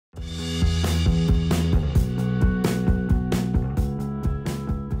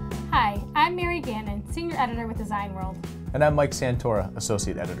Editor with Design World. And I'm Mike Santora,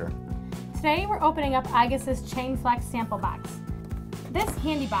 Associate Editor. Today we're opening up igus's Chainflex sample box. This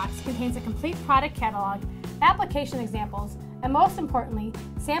handy box contains a complete product catalog, application examples, and most importantly,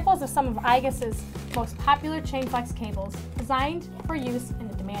 samples of some of igus's most popular Chainflex cables designed for use in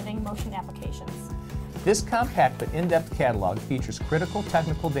demanding motion applications. This compact but in-depth catalog features critical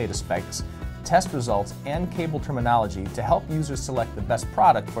technical data specs, test results, and cable terminology to help users select the best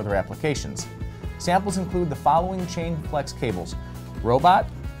product for their applications. Samples include the following Chainflex cables: robot,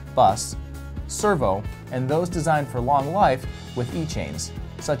 bus, servo, and those designed for long life with e-chains,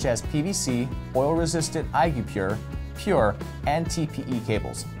 such as PVC, oil-resistant iguPur, PUR, and TPE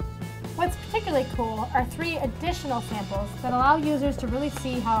cables. What's particularly cool are 3 additional samples that allow users to really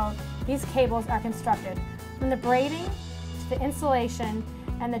see how these cables are constructed, from the braiding to the insulation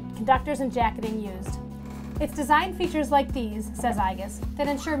and the conductors and jacketing used. It's design features like these, says igus, that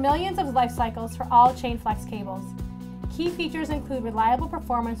ensure millions of life cycles for all Chainflex cables. Key features include reliable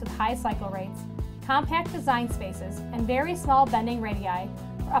performance with high cycle rates, compact design spaces, and very small bending radii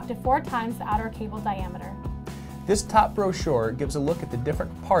for up to 4 times the outer cable diameter. This top brochure gives a look at the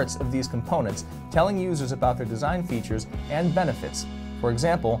different parts of these components, telling users about their design features and benefits. For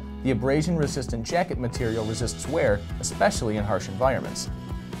example, the abrasion-resistant jacket material resists wear, especially in harsh environments.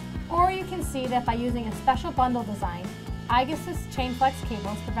 Or you can see that by using a special bundle design, igus's Chainflex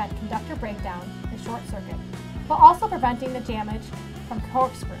cables prevent conductor breakdown and short circuit, while also preventing the damage from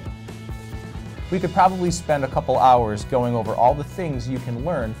corkscrew. We could probably spend a couple hours going over all the things you can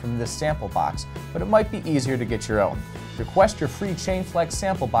learn from this sample box, but it might be easier to get your own. Request your free Chainflex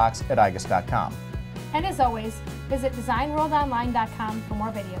sample box at igus.com. And as always, visit designworldonline.com for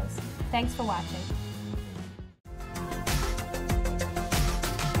more videos. Thanks for watching.